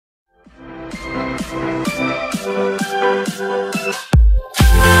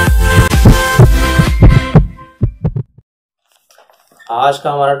आज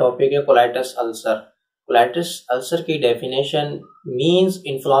का हमारा टॉपिक है कोलाइटिस अल्सर। कोलाइटिस अल्सर की definition means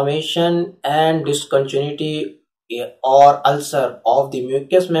inflammation and discontinuity और ulcer of the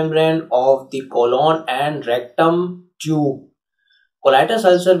mucus membrane of the colon and rectum tube. Colitis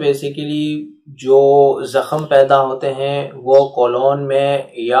ulcer basically जो जख्म पैदा होते हैं वो कोलोन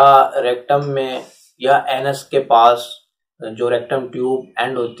में या रेक्टम में या एनस के पास जो रेक्टम ट्यूब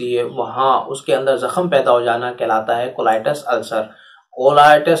एंड होती है वहां उसके अंदर जख्म पैदा हो जाना कहलाता है colitis ulcer.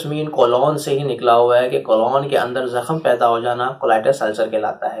 Colitis mean colon से ही निकला हुआ है कि कोलोन के अंदर जख्म पैदा हो जाना कोलाइटिस अल्सर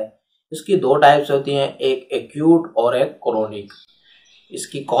कहलाता है। इसकी दो टाइप्स होती हैं, एक एक्यूट और एक क्रोनिक।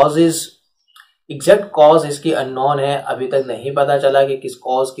 इसकी कॉजेज, एग्जैक्ट कॉज इसकी अननोन है, अभी तक नहीं पता चला कि किस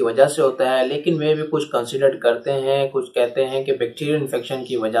कॉज की वजह से होता है, लेकिन वे भी कुछ कंसिडर करते हैं। कुछ कहते हैं कि बैक्टीरियल इन्फेक्शन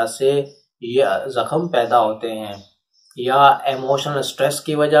की वजह से ये जख्म पैदा होते हैं या इमोशनल स्ट्रेस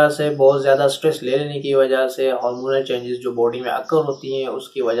की वजह से, बहुत ज़्यादा स्ट्रेस ले लेने की वजह से, हार्मोनल चेंजेस जो बॉडी में अकर होती हैं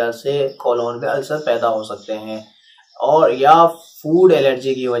उसकी वजह से कोलोन में अल्सर पैदा हो सकते हैं, और या फूड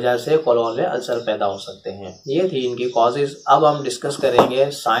एलर्जी की वजह से कोलोन में अल्सर पैदा हो सकते हैं। ये थी इनकी कॉजेज। अब हम डिस्कस करेंगे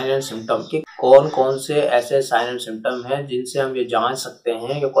साइन एंड सिम्टम कि कौन कौन से ऐसे साइन एंड सिम्टम हैं जिनसे हम ये जान सकते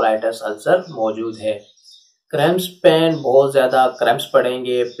हैं कि कोलाइटिस अल्सर मौजूद है। क्रैम्प्स, पेन, बहुत ज़्यादा क्रैम्प्स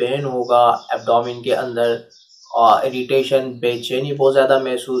पड़ेंगे, पेन होगा एब्डोमेन के अंदर, और इरिटेशन, बेचैनी बहुत ज़्यादा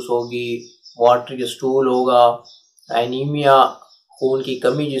महसूस होगी, वाटरी स्टूल होगा, एनीमिया, खून की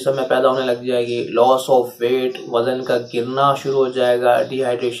कमी जिस्म में पैदा होने लग जाएगी, लॉस ऑफ वेट, वजन का गिरना शुरू हो जाएगा,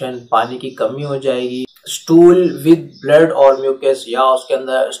 डिहाइड्रेशन, पानी की कमी हो जाएगी, स्टूल विद ब्लड और म्यूकस, या उसके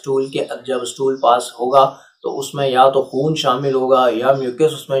अंदर स्टूल के जब स्टूल पास होगा तो उसमें या तो खून शामिल होगा या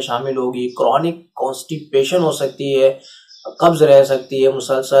म्यूकस उसमें शामिल होगी, क्रॉनिक कॉन्स्टिपेशन हो सकती है, कब्ज रह सकती है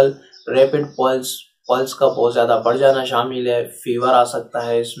मुसलसल, रैपिड पल्स का बहुत ज़्यादा बढ़ जाना शामिल है, फीवर आ सकता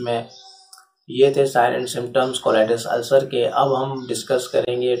है इसमें। ये थे sign and symptoms colitis ulcer के। अब हम डिस्कस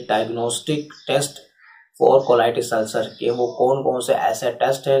करेंगे diagnostic test for colitis ulcer के वो कौन कौन से ऐसे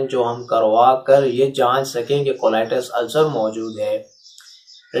टेस्ट हैं जो हम करवा कर ये जांच सकें कि कोलाइटिस अल्सर मौजूद है।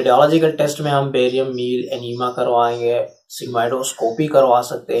 रेडियोलॉजिकल टेस्ट में हम बेरियम मील एनीमा करवाएंगे, सिग्माइडोस्कोपी करवा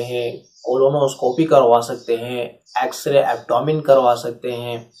सकते हैं, कोलोनोस्कोपी करवा सकते हैं, एक्सरे एब्डोमेन करवा सकते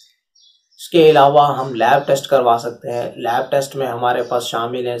हैं। इसके अलावा हम लैब टेस्ट करवा सकते हैं। लैब टेस्ट में हमारे पास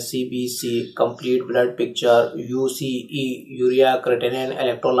शामिल है CBC complete blood picture, UCE urea creatinine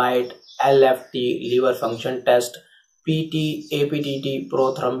electrolyte, LFT liver function test, PT APTT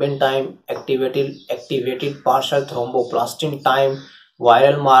prothrombin time, activated partial thromboplastin time,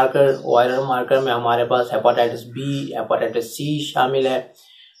 viral marker में हमारे पास हेपाटाइटिस B, हेपाटाइटिस C शामिल है।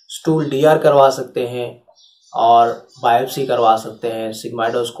 स्टूल DR करवा सकते हैं और बायोप्सी करवा सकते हैं।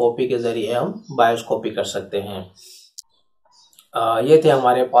 सिग्माइडोस्कोपी के जरिए हम बायोस्कोपी कर सकते हैं। ये थे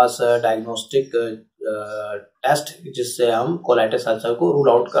हमारे पास डायग्नोस्टिक टेस्ट जिससे हम कोलाइटिस अल्सर को रूल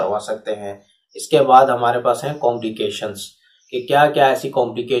आउट करवा सकते हैं। इसके बाद हमारे पास हैं कॉम्प्लिकेशंस कि क्या क्या ऐसी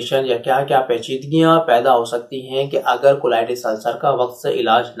कॉम्प्लिकेशन या क्या क्या पेचीदगियां पैदा हो सकती हैं कि अगर कोलाइटिस अल्सर का वक्त से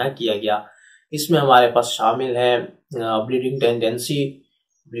इलाज न किया गया। इसमें हमारे पास शामिल है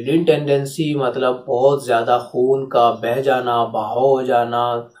ब्लीडिंग टेंडेंसी मतलब बहुत ज़्यादा खून का बह जाना, बहाव हो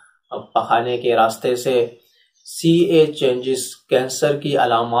जाना पखाने के रास्ते से, CA चेंजेस, कैंसर की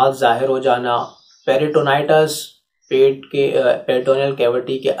अलामात जाहिर हो जाना, पेरिटोनाइटिस, पेट के पेरिटोनियल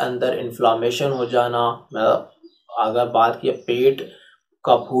कैविटी के अंदर इन्फ्लामेशन हो जाना, अगर बात की पेट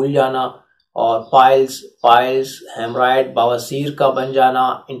का फूल जाना, और पाइल्स, हेमराइड, बवासीर का बन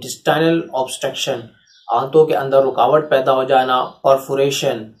जाना, इंटेस्टाइनल ऑब्स्ट्रक्शन, आंतों के अंदर रुकावट पैदा हो जाना,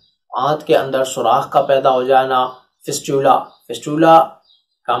 परफोरेशन, आंत के अंदर सुराख का पैदा हो जाना, फिस्टूला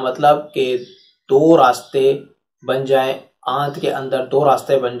का मतलब कि दो रास्ते बन जाएं, आंत के अंदर दो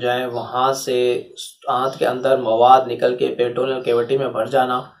रास्ते बन जाएं, वहां से आंत के अंदर मवाद निकल के पेरिटोनियल कैविटी में भर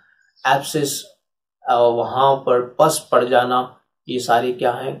जाना, एब्सिस, वहां पर पस पड़ जाना। ये सारी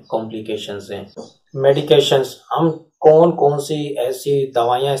क्या हैं, कॉम्प्लिकेशंस हैं। मेडिकेशंस, हम कौन कौन सी ऐसी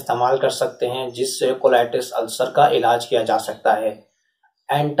दवाइयां इस्तेमाल कर सकते हैं जिससे कोलाइटिस अल्सर का इलाज किया जा सकता है।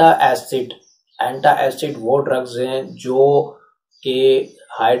 एंटाएसिड वो ड्रग्स हैं जो कि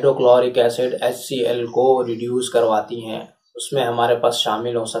हाइड्रोक्लोरिक एसिड HCl को रिड्यूस करवाती हैं। उसमें हमारे पास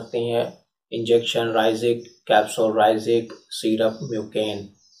शामिल हो सकती हैं injection राइजिक, capsule राइजिक, syrup Mucaine,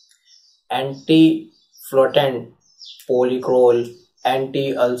 एंटीफ्लोटेंट पोलिक्रोल,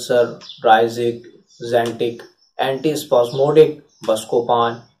 anti ulcer राइजिक, genetic, antispasmodic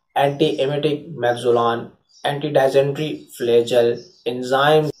बस्कोपान, anti emetic मैक्सोलान, anti डाइजेंट्री Flagyl,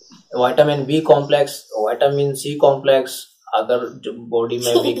 enzyme, vitamin B complex, vitamin C complex अगर बॉडी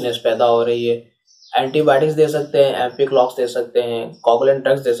में वीकनेस पैदा हो रही है, एंटीबायोटिक्स दे सकते हैं, एम्पिक्लॉक्स दे सकते हैं, कोगुलेंट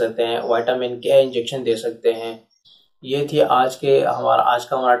ड्रग्स दे सकते हैं, विटामिन K इंजेक्शन दे सकते हैं। ये थी आज का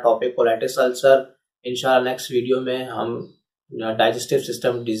हमारा टॉपिक कोलाइटिस अल्सर। इंशाल्लाह नेक्स्ट वीडियो में हम डाइजेस्टिव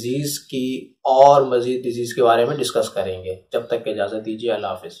सिस्टम डिजीज की और मजीद डिजीज के बारे में डिस्कस करेंगे। जब तक की इजाजत दीजिए,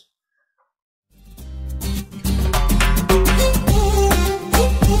 अल्लाह हाफिज।